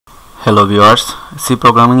Hello viewers, C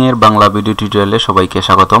programming এর Bangla video টিউটোরিয়ালে সবাইকে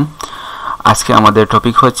স্বাগতম। আজকে আমাদের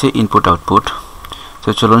টপিক হচ্ছে ইনপুট আউটপুট। তো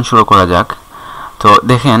চলুন শুরু করা যাক। তো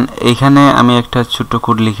দেখেন এইখানে আমি একটা ছোট্ট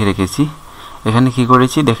কোড লিখে রেখেছি। এখানে কি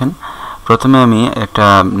করেছি দেখেন, প্রথমে আমি একটা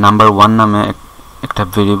নাম্বার 1 নামে একটা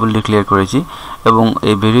ভেরিয়েবল ডিক্লেয়ার করেছি এবং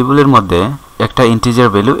এই ভেরিয়েবলের মধ্যে একটা ইন্টিজার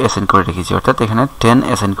ভ্যালু অ্যাসাইন করে রেখেছি, অর্থাৎ এখানে 10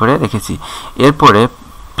 অ্যাসাইন করে রেখেছি। এরপরে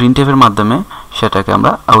প্রিন্টএফ এর মাধ্যমে সেটাকে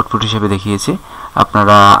আমরা আউটপুট হিসেবে দেখিয়েছি।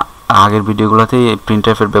 আপনারা আগের ভিডিওগুলোতে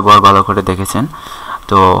প্রিন্টএফ এর ব্যবহার ভালো করে দেখেছেন।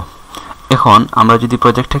 তো এখন আমরা যদি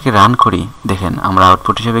প্রজেক্টটাকে রান করি, দেখেন আমরা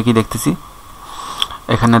আউটপুট হিসেবে কি দেখতেছি,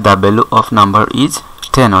 এখানে the value of number is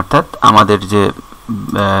 10, অর্থাৎ আমাদের যে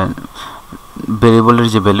ভেরিয়েবলের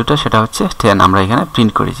যে ভ্যালুটা সেটা হচ্ছে 10, আমরা এখানে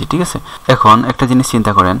প্রিন্ট করেছি। ঠিক আছে, এখন একটা জিনিস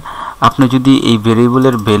চিন্তা করেন, আপনি যদি এই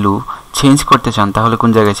ভেরিয়েবলের ভ্যালু চেঞ্জ করতে চান তাহলে কোন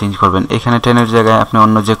জায়গায় চেঞ্জ করবেন? এখানে 10 এর জায়গায় আপনি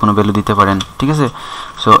অন্য যে কোনো ভ্যালু দিতে পারেন। ঠিক আছে,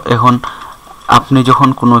 সো এখন আপনি যখন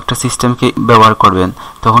কোনো একটা সিস্টেমকে ব্যবহার করবেন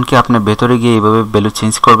তখন কি আপনি ভেতরে গিয়ে এইভাবে ভ্যালু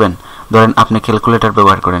চেঞ্জ করবেন? ধরেন আপনি ক্যালকুলেটর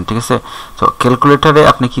ব্যবহার করেন, ঠিক আছে, তো ক্যালকুলেটরে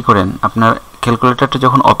আপনি কি করেন, আপনার ক্যালকুলেটরটা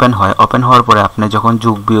যখন ওপেন হয়, ওপেন হওয়ার পরে আপনি যখন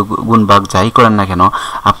যোগ বিয়োগ গুণ ভাগ যাই করেন না কেন,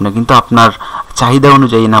 আপনি কিন্তু আপনার চাহিদা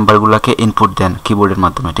অনুযায়ী নাম্বারগুলোকে ইনপুট দেন কিবোর্ডের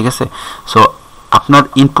মাধ্যমে। ঠিক আছে, সো আপনার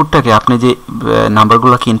ইনপুটটাকে, আপনি যে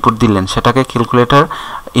নাম্বারগুলোকে ইনপুট দিলেন সেটাকে ক্যালকুলেটর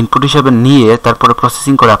ইনপুট হিসেবে নিয়ে তারপরে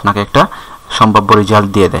প্রসেসিং করে আপনাকে একটা সম্ভাব্য রেজাল্ট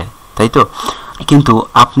দিয়ে দেয়, তাই তো? কিন্তু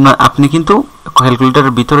আপনি কিন্তু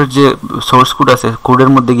ক্যালকুলেটরের ভিতরের যে সোর্স কোড আছে, কোডের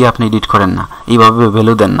মধ্যে গিয়ে আপনি এডিট করেন না, এইভাবে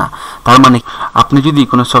ভ্যালু দেন না। তার মানে আপনি যদি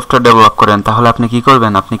কোনো সফটওয়্যার ডেভেলপ করেন তাহলে আপনি কি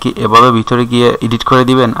করবেন, আপনি কি এভাবে ভিতরে গিয়ে এডিট করে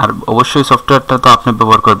দিবেন? আর অবশ্যই সফটওয়্যারটা তো আপনি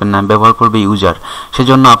ব্যবহার করবেন না, ব্যবহার করবে ইউজার।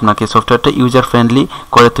 সেজন্য আপনাকে সফটওয়্যারটা ইউজার ফ্রেন্ডলি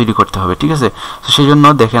করে তৈরি করতে হবে। ঠিক আছে, তো সেই জন্য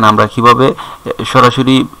দেখেন আমরা কিভাবে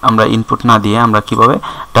সরাসরি আমরা ইনপুট না দিয়ে আমরা কিভাবে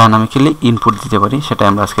ডায়নামিক্যালি ইনপুট দিতে পারি সেটা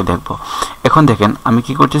আমরা আজকে দেখব। এখন দেখেন আমি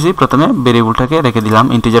কি করতেছি, প্রথমে ভেরিয়েবলটাকে রেখে দিলাম,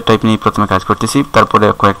 ইন্টিজার টাইপ নিয়ে প্রথমে কাজ করতেছি, তারপরে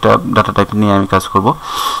কয়েকটা ডাটা টাইপ নিয়ে আমি কাজ করব।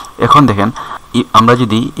 এখন দেখেন আমরা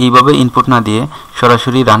যদি এইভাবে ইনপুট না দিয়ে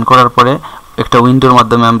সরাসরি রান করার পরে একটা উইন্ডোর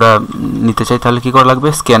মাধ্যমে আমরা নিতে চাই তাহলে কি করা লাগবে?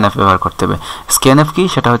 স্ক্যানএফ ব্যবহার করতে হবে। স্ক্যানএফ কি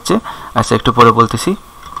সেটা হচ্ছে, আচ্ছা একটু পরে বলতেছি,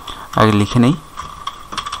 আগে লিখে নেই,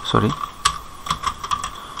 সরি,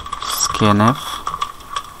 স্ক্যানএফ।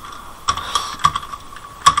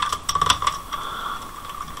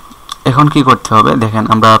 এখন কি করতে হবে দেখেন,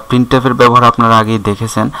 আমরা প্রিন্টএফ এর ব্যবহার আপনারা আগেই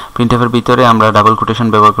দেখেছেন। প্রিন্টএফ এর ভিতরে আমরা ডাবল কোটেশন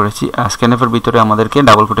ব্যবহার করেছি, স্ক্যানএফ এর ভিতরে আমাদেরকে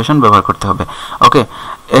ডাবল কোটেশন ব্যবহার করতে হবে। ওকে,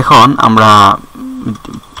 এখন আমরা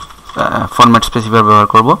ফরম্যাট স্পেসিফায়ার ব্যবহার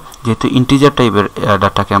করব। যেহেতু ইন্টিজার টাইপের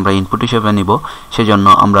ডাটাকে আমরা ইনপুট হিসেবে নিব, সেজন্য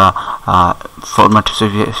আমরা ফরম্যাট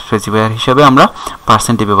স্পেসিফায়ার হিসেবে আমরা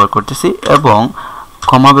পার্সেন্টে ব্যবহার করতেছি এবং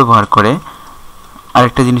কমা ব্যবহার করে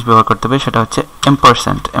আরেকটা জিনিস ব্যবহার করতে হবে, সেটা হচ্ছে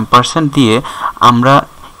এম্পারসেন্ট দিয়ে আমরা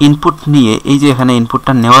ইনপুট নিয়ে, এই যে এখানে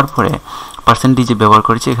ইনপুটটা নেওয়ার পরে পার্সেন্টেজ ব্যবহার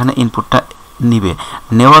করেছি, এখানে ইনপুটটা নিবে,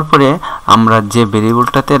 নেওয়ার পরে আমরা যে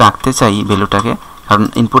ভেরিয়েবলটাতে রাখতে চাই ভ্যালুটাকে, কারণ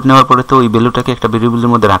ইনপুট নেওয়ার পরে তো ওই ভ্যালুটাকে একটা ভেরিয়েবলের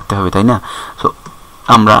মধ্যে রাখতে হবে, তাই না? সো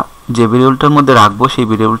আমরা যে ভেরিয়েবলটার মধ্যে রাখবো সেই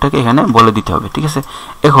ভেরিয়েবলটাকে এখানে বলে দিতে হবে। ঠিক আছে,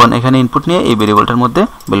 এখন এখানে ইনপুট নিয়ে এই ভেরিয়েবলটার মধ্যে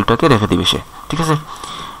ভ্যালুটাকে রেখে দিবে সে। ঠিক আছে,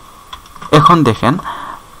 এখন দেখেন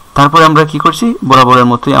তারপরে আমরা কি করছি, বরাবরের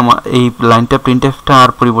মতোই আমার এই লাইনটা প্রিন্টএফটা আর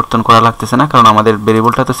পরিবর্তন করা লাগতেছে না, কারণ আমাদের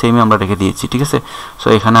ভেরিয়েবলটা তো সেমই আমরা রেখে দিয়েছি। ঠিক আছে, সো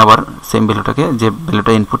এখানে আবার সেম ভ্যালুটাকে, যে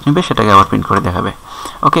ভ্যালুটা ইনপুট নেবে সেটাকে আবার প্রিন্ট করে দেখাবে।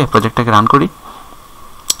 ওকে, প্রজেক্টটাকে রান করি।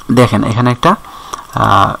 দেখেন এখানে একটা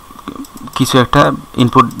কিছু একটা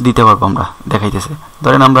ইনপুট দিতে পারবো আমরা, দেখাইতেছে।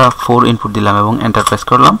 ধরেন আমরা 4 ইনপুট দিলাম এবং এন্টার প্রেস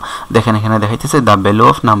করলাম। দেখেন এখানে দেখাইতেছে the value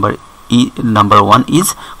of number 1 is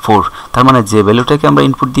 4। তার মানে যে ভ্যালুটাকে আমরা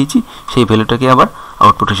ইনপুট দিয়েছি সেই ভ্যালুটাকে আবার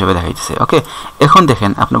আউটপুট হিসেবে দেখাইতেছে। ওকে, এখন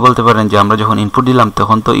দেখেন আপনি বলতে পারেন যে আমরা যখন ইনপুট দিলাম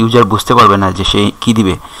তখন তো ইউজার বুঝতে পারবে না যে সে কি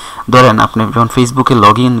দিবে। ধরেন আপনি যখন ফেসবুকে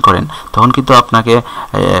লগ ইন করেন তখন কিন্তু আপনাকে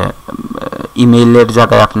ইমেইলের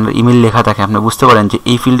জায়গায় আপনার ইমেল লেখা থাকে, আপনি বুঝতে পারেন যে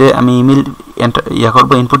এই ফিল্ডে আমি ইমেল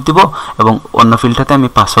করবো, ইনপুট দিব, এবং অন্য ফিল্ডটাতে আমি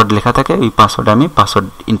পাসওয়ার্ড লেখা থাকে, ওই পাসওয়ার্ডে আমি পাসওয়ার্ড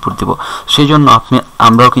ইনপুট দিব। সেই জন্য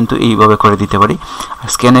আমরাও কিন্তু এইভাবে করে দিতে পারি। আর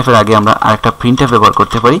স্ক্যানএফের আগে আমরা আরেকটা প্রিন্টএফ ব্যবহার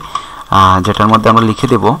করতে পারি, যেটার মধ্যে আমরা লিখে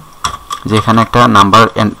দেব যে এখানে একটা নাম্বার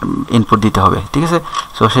ইনপুট দিতে হবে। ঠিক আছে,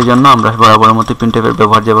 সো সেই জন্য আমরা বরাবরের মতো প্রিন্টএফের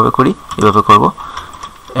ব্যবহার যেভাবে করি এভাবে করব,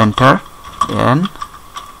 এন্টার এন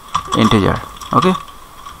ইন্টিজার। ওকে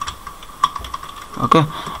ওকে,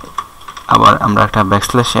 আবার আমরা একটা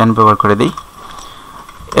ব্যাকস্ল্যাশ n ব্যবহার করে দিই।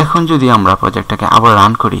 এখন যদি আমরা প্রজেক্টটাকে আবার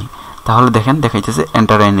রান করি তাহলে দেখেন দেখাইতেছে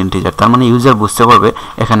এন্টার এন ইন্টিজার, তার মানে ইউজার বুঝতে পারবে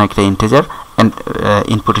এখানে একটা ইন্টিজার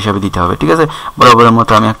ইনপুট হিসাবে দিতে হবে। ঠিক আছে, বরাবরের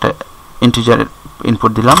মতো আমি একটা ইন্টিজার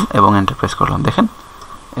ইনপুট দিলাম এবং এন্টার প্রেস করলাম। দেখেন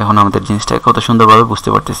এখন আমাদের জিনিসটা কত সুন্দরভাবে বুঝতে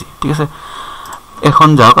পারতেছি। ঠিক আছে, এখন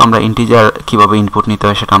যাক আমরা ইন্টিজার কিভাবে ইনপুট নিতে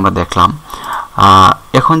হয় সেটা আমরা দেখলাম।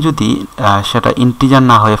 এখন যদি সেটা ইন্টিজার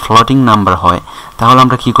না হয়ে ফ্লোটিং নাম্বার হয় তাহলে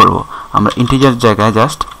আমরা কি করব আমরা ইন্টিজার জায়গায়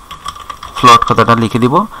জাস্ট ফ্লোট কথাটা লিখে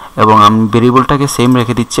দিব এবং আমি ভেরিয়েবলটাকে সেম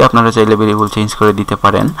রেখে দিচ্ছি আপনারা চাইলে ভেরিয়েবল চেঞ্জ করে দিতে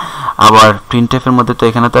পারেন আবার প্রিন্টএফ এর মধ্যে তো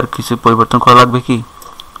এখানে তার কিছু পরিবর্তন করা লাগবে কি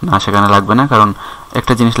না সেখানে লাগবে না কারণ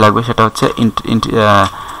একটা জিনিস লাগবে সেটা হচ্ছে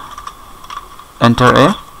এন্টার এ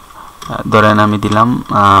ধরেন আমি দিলাম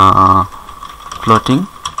ফ্লোটিং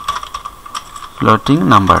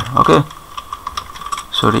নাম্বার ওকে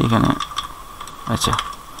সরি এখানে আচ্ছা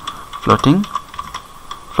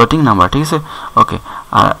ফ্লোটিং নাম্বার ঠিক আছে ওকে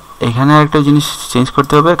আর এখানে একটা জিনিস চেঞ্জ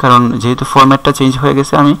করতে হবে কারণ যেহেতু ফরম্যাটটা চেঞ্জ হয়ে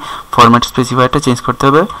গেছে আমি ফরম্যাট স্পেসিফায়ারটা চেঞ্জ করতে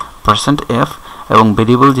হবে %f এবং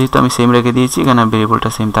ভেরিয়েবল যেহেতু আমি সেম রেখে দিয়েছি এখানে ভেরিয়েবলটা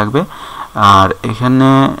সেম থাকবে আর এখানে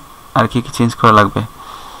আর কি চেঞ্জ করা লাগবে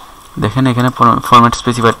দেখেন এখানে ফরম্যাট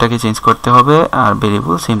স্পেসিফায়ারটাকে চেঞ্জ করতে হবে আর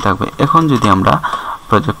ভেরিয়েবল সেম থাকবে এখন যদি আমরা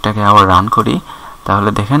প্রজেক্টটাকে আবার রান করি তাহলে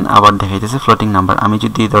দেখেন আবার দেখাইতেছে ফ্লোটিং নাম্বার আমি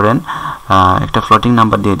যদি ধরেন একটা ফ্লোটিং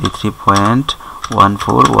নাম্বার দিয়ে দিই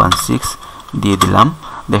 3.1416 দিয়ে দিলাম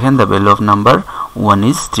দেখেন the value of number 1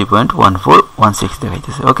 is 3.1416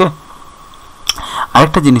 দেখাইতেছে ওকে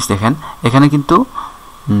আরেকটা জিনিস দেখেন এখানে কিন্তু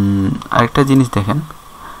আরেকটা জিনিস দেখেন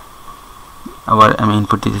আবার আমি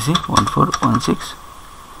ইনপুট দিতেছি 1416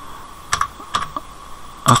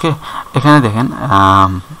 ওকে এখানে দেখেন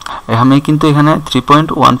আমি কিন্তু এখানে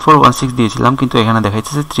 3.1416 দিয়েছিলাম কিন্তু এখানে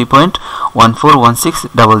দেখাইতেছে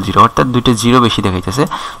 3.141600 অর্থাৎ দুইটা জিরো বেশি দেখাইতেছে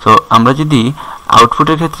সো আমরা যদি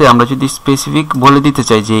আউটপুটের ক্ষেত্রে আমরা যদি স্পেসিফিক বলে দিতে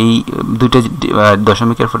চাই যে এই দুইটা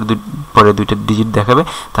দশমিকের পরে দুইটা ডিজিট দেখাবে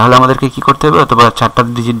তাহলে আমাদেরকে কি করতে হবে অথবা চারটা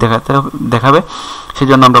ডিজিট দেখাবে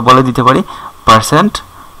সেজন্য আমরা বলে দিতে পারি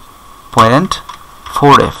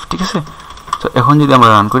 %.4f ঠিক আছে তো এখন যদি আমরা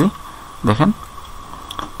রান করি দেখেন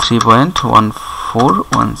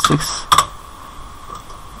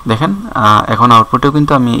 3.1416 দেখেন এখন আউটপুটেও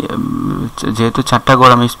কিন্তু আমি যেহেতু চারটা ঘর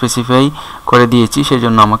আমি স্পেসিফাই করে দিয়েছি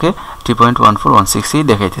সেজন্য আমাকে 3.1416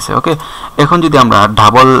 দেখাইতেছে ওকে এখন যদি আমরা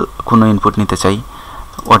ডাবল কোনো ইনপুট নিতে চাই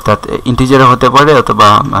অর্থাৎ ইন্টিজার হতে পারে অথবা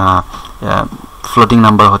ফ্লোটিং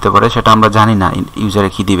নাম্বার হতে পারে সেটা আমরা জানি না ইউজারে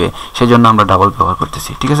কি দিবে সেজন্য আমরা ডাবল ব্যবহার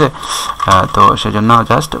করতেছি ঠিক আছে তো সেজন্য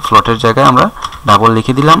জাস্ট ফ্লোটের জায়গায় আমরা ডাবল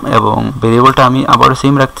লিখে দিলাম এবং ভেরিয়েবলটা আমি আবারও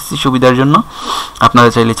সেম রাখতেছি সুবিধার জন্য আপনারা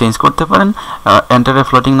চাইলে চেঞ্জ করতে পারেন এন্টারে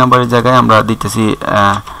ফ্লোটিং নাম্বারের জায়গায় আমরা দিতেছি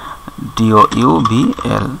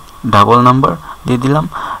DOUBL ডাবল নাম্বার দিয়ে দিলাম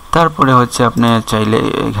তারপরে হচ্ছে আপনি চাইলে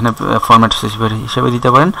এখানে ফরম্যাট স্পেসিফায়ার হিসেবে দিতে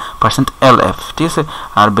পারেন %LF ঠিক আছে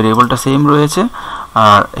আর ভেরিয়েবলটা সেম রয়েছে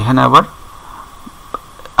আর এখানে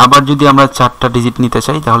আবার যদি আমরা চারটা ডিজিট নিতে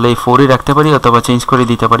চাই তাহলে এই 4ই রাখতে পারি অথবা চেঞ্জ করে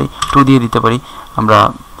দিতে পারি 2 দিয়ে দিতে পারি আমরা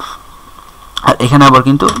আর এখানে আবার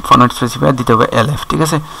কিন্তু ফরম্যাট স্পেসিফায়ার দিতে হবে LF ঠিক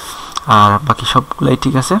আছে আর বাকি সবগুলাই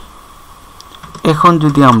ঠিক আছে এখন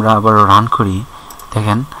যদি আমরা আবার রান করি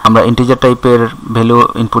দেখেন আমরা ইন্টিজার টাইপের ভ্যালু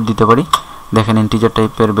ইনপুট দিতে পারি দেখেন ইন্টিজার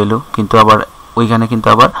টাইপের ভ্যালু কিন্তু আবার ওইখানে কিন্তু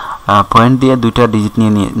আবার পয়েন্ট দিয়ে দুইটা ডিজিট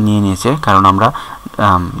নিয়েছে কারণ আমরা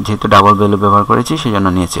যেহেতু ডাবল ভ্যালু ব্যবহার করেছি সেজন্য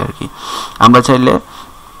নিয়েছি আর কি আমরা চাইলে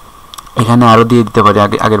এখানে আরো দিয়ে দিতে পারি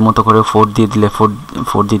আগের মতো করে 4 দিয়ে দিলে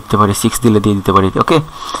 4 দিতে পারি 6 দিলে দিয়ে দিতে পারি ওকে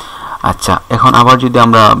আচ্ছা এখন আবার যদি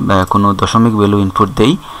আমরা কোনো দশমিক ভ্যালু ইনপুট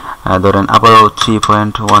দেই ধরেন আবার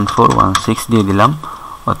 3.1416 দিয়ে দিলাম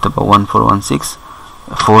অথবা 1416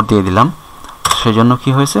 4 দিয়ে দিলাম সেজন্য কি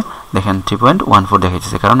হয়েছে দেখেন 3.14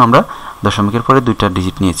 দেখাইছে কারণ আমরা দশমিকের পরে দুইটা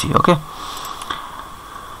ডিজিট নিয়েছি ওকে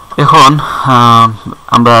এখন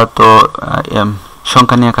আমরা তো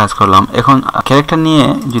সংখ্যা নিয়ে কাজ করলাম এখন ক্যারেক্টার নিয়ে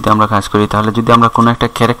যদি আমরা কাজ করি তাহলে যদি আমরা কোনো একটা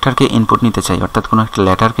ক্যারেক্টারকে ইনপুট নিতে চাই অর্থাৎ কোনো একটা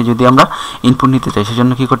লেটারকে যদি আমরা ইনপুট নিতে চাই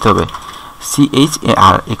সেজন্য কি করতে হবে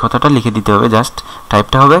CHAR এই কথাটা লিখে দিতে হবে জাস্ট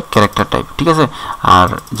টাইপটা হবে ক্যারেক্টার টাইপ ঠিক আছে আর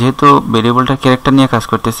যেহেতু ভেরিয়েবলটা ক্যারেক্টার নিয়ে কাজ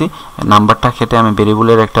করতেছি নাম্বারটা কেটে আমি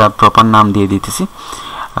ভেরিয়েবলের একটা প্রপার নাম দিয়ে দিতেছি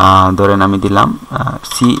ধরেন আমি দিলাম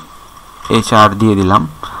CHR দিয়ে দিলাম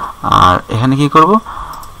আর এখানে কি করব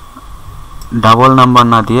ডাবল নাম্বার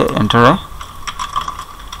না দিয়ে এন্টারে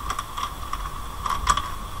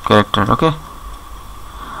ক্যারেক্টার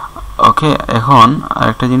ওকে এখন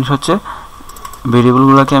আরেকটা জিনিস হচ্ছে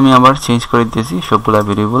ভেরিয়েবলগুলোকে আমি আবার চেঞ্জ করে দিতেছি সবগুলা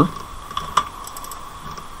ভেরিয়েবল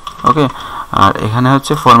ওকে আর এখানে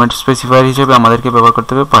হচ্ছে ফরম্যাট স্পেসিফায়ার হিসেবে আমাদেরকে ব্যবহার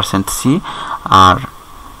করতে হবে %C are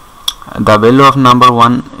the value of number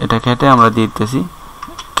 1 এটা কেটে আমরা দিয়ে দিতেছি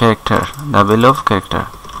character the value of character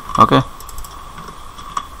okay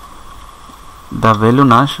the value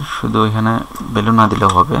না শুধু এখানে ভ্যালু না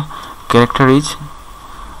দিলেও হবে ক্যারেক্টার ইজ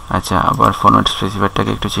আচ্ছা আবার ফরম্যাট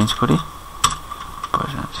স্পেসিফায়ারটাকে একটু চেঞ্জ করি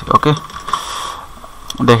ওকে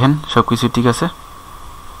দেখেন সবকিছু ঠিক আছে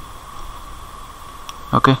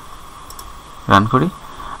ওকে রান করি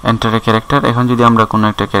এন্টারে ক্যারেক্টার। এখন যদি আমরা কোনো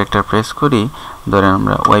একটা ক্যারেক্টার প্রেস করি, ধরেন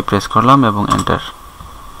আমরা ওয়াই প্রেস করলাম এবং এন্টার,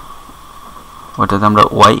 ওটাতে আমরা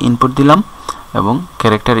ওয়াই ইনপুট দিলাম এবং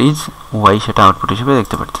ক্যারেক্টার ইজ ওয়াই সেটা আউটপুট হিসেবে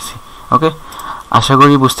দেখতে পারতেছি। ওকে, আশা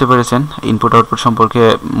করি বুঝতে পেরেছেন। ইনপুট আউটপুট সম্পর্কে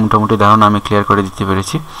মোটামুটি ধারণা আমি ক্লিয়ার করে দিতে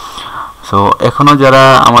পেরেছি। সো এখনও যারা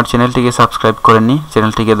আমার চ্যানেলটিকে সাবস্ক্রাইব করেননি,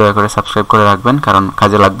 চ্যানেলটিকে দয়া করে সাবস্ক্রাইব করে রাখবেন, কারণ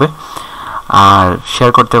কাজে লাগবে। আর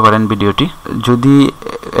শেয়ার করতে পারেন ভিডিওটি। যদি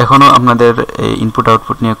এখনও আপনাদের ইনপুট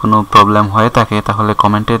আউটপুট নিয়ে কোনো প্রবলেম হয়ে থাকে তাহলে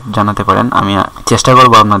কমেন্টে জানাতে পারেন, আমি চেষ্টা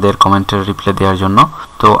করব আপনাদের কমেন্টের রিপ্লাই দেওয়ার জন্য।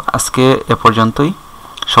 তো আজকে এ পর্যন্তই,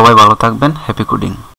 সবাই ভালো থাকবেন, হ্যাপি কোডিং।